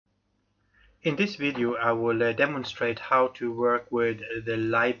In this video, I will demonstrate how to work with the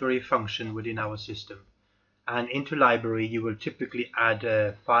library function within our system. And into library, you will typically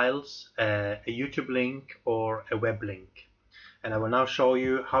add files, a YouTube link, or a web link. And I will now show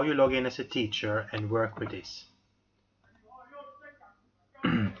you how you log in as a teacher and work with this.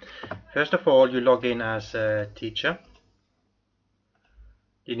 First of all, you log in as a teacher.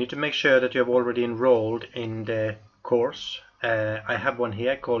 You need to make sure that you have already enrolled in the course. I have one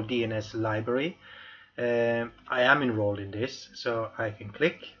here called DNS Library. I am enrolled in this, so I can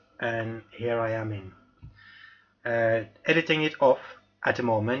click and here I am in. Editing it off at the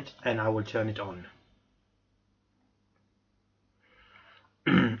moment, and I will turn it on.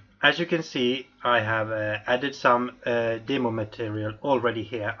 As you can see, I have added some demo material already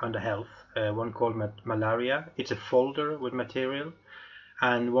here under health. One called malaria, it's a folder with material,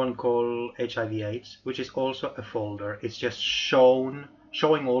 and one called HIV/AIDS, which is also a folder. It's just showing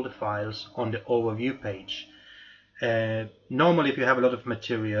all the files on the overview page. Normally, if you have a lot of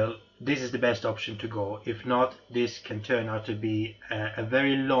material, this is the best option to go. If not, this can turn out to be a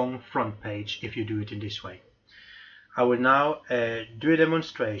very long front page if you do it in this way. I will now do a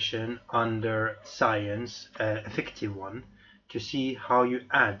demonstration under Science, a fictive one, to see how you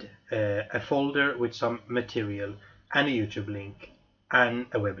add a folder with some material and a YouTube link and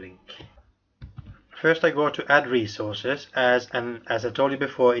a web link. First I go to add resources, as I told you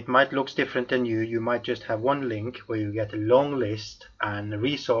before, it might look different than you might just have one link where you get a long list and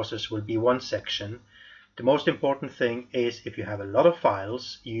resources will be one section. The most important thing is if you have a lot of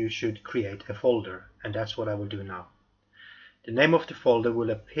files, you should create a folder, and that's what I will do now. The name of the folder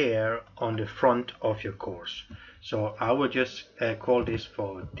will appear on the front of your course. So I will just call this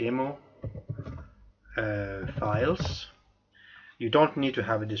for demo files. You don't need to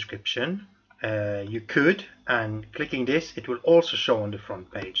have a description. You could, and clicking this, it will also show on the front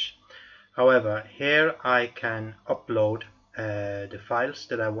page. However, here I can upload the files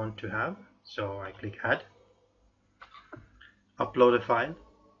that I want to have. So I click add, upload a file.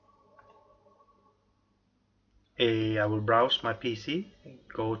 I will browse my PC,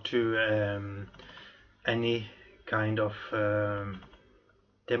 go to any kind of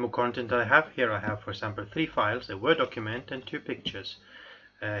demo content I have. Here I have, for example, 3 files, a Word document and 2 pictures.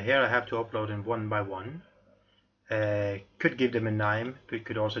 Here I have to upload them one by one. Could give them a name, but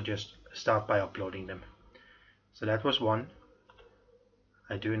could also just start by uploading them. So that was one.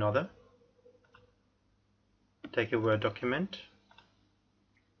 I do another. Take a Word document,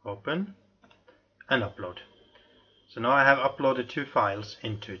 open, and upload. So now I have uploaded 2 files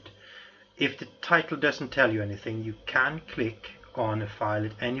into it. If the title doesn't tell you anything, you can click on a file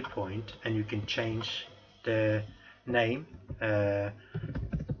at any point and you can change the name.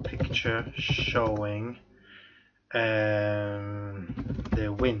 Picture showing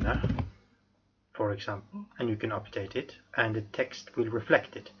the winner, for example, and you can update it and the text will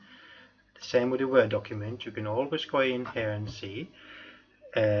reflect it. The same with the Word document. You can always go in here and see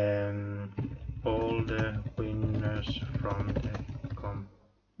all the winners from the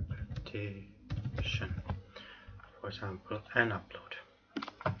competition, for example, and upload.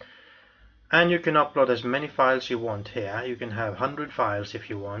 And you can upload as many files you want here. You can have 100 files if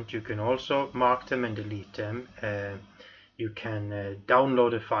you want. You can also mark them and delete them. You can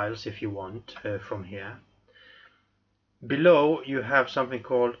download the files if you want from here. Below you have something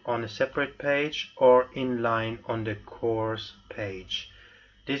called on a separate page or inline on the course page.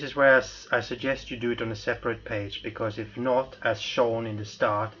 This is where I suggest you do it on a separate page, because if not, as shown in the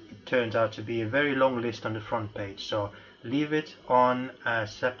start, it turns out to be a very long list on the front page. So leave it on a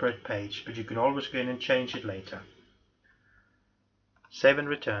separate page, but you can always go in and change it later. Save and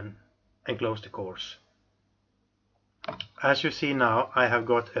return and close the course. As you see now, I have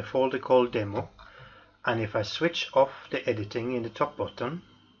got a folder called demo, and if I switch off the editing in the top button,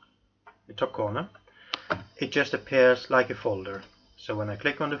 the top corner, it just appears like a folder. So when I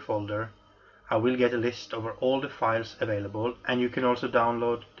click on the folder, I will get a list over all the files available, and you can also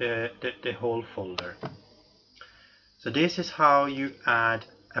download the whole folder. So this is how you add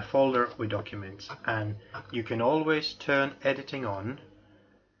a folder with documents, and you can always turn editing on.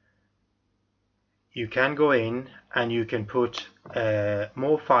 You can go in and you can put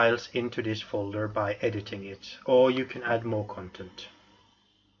more files into this folder by editing it, or you can add more content.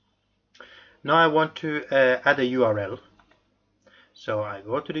 Now I want to add a URL. So I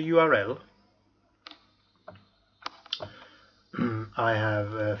go to the URL. I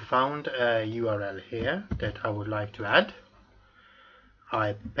have found a URL here that I would like to add.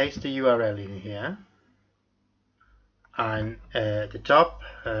 I paste the URL in here, and at the top,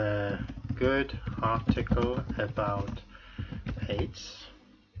 good article about AIDS.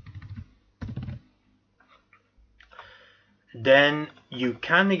 Then you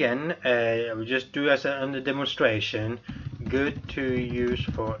can again, I will just do as a demonstration, good to use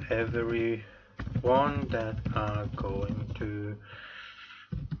for everyone that are going to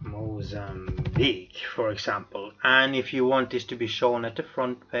Mozambique, for example. And if you want this to be shown at the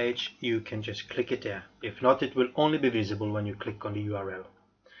front page, you can just click it there. If not, it will only be visible when you click on the URL.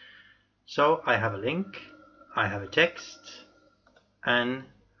 So I have a link, I have a text, and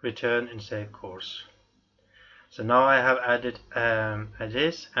return and save course. So now I have added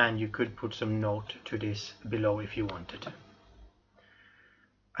this, and you could put some note to this below if you wanted.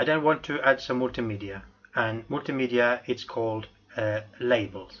 I then want to add some multimedia, and multimedia, it's called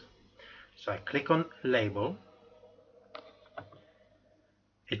labels. So I click on label.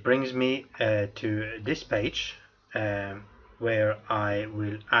 It brings me to this page where I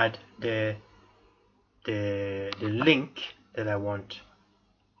will add the link that I want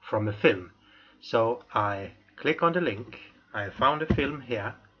from a film. So I click on the link. I found a film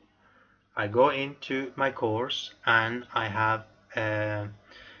here. I go into my course and I have a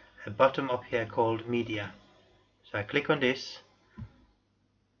button up here called media. So I click on this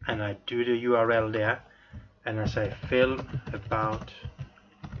and I do the URL there, and I say film about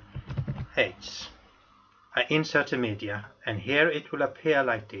AIDS. I insert a media, and here it will appear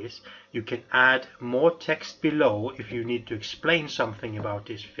like this. You can add more text below if you need to explain something about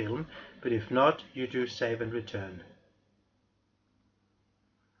this film, but if not, you do save and return.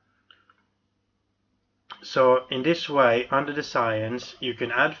 So in this way, under the science, you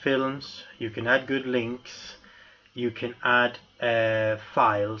can add films, you can add good links, you can add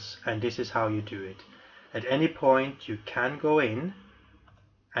files, and this is how you do it. At any point you can go in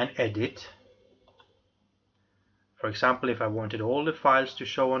and edit. For example, if I wanted all the files to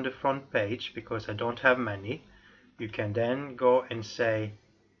show on the front page, because I don't have many, you can then go and say,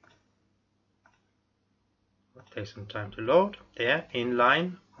 it'll take some time to load, there,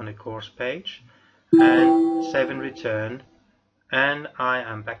 inline on the course page, and save and return, and I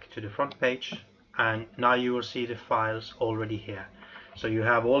am back to the front page, and now you will see the files already here. So you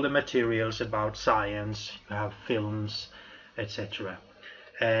have all the materials about science, you have films, etc.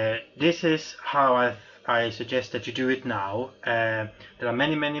 This is how I suggest that you do it now. There are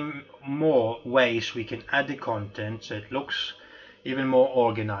many more ways we can add the content so it looks even more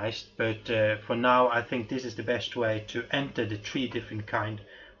organized, but for now I think this is the best way to enter the 3 different kind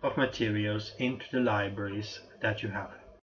of materials into the libraries that you have.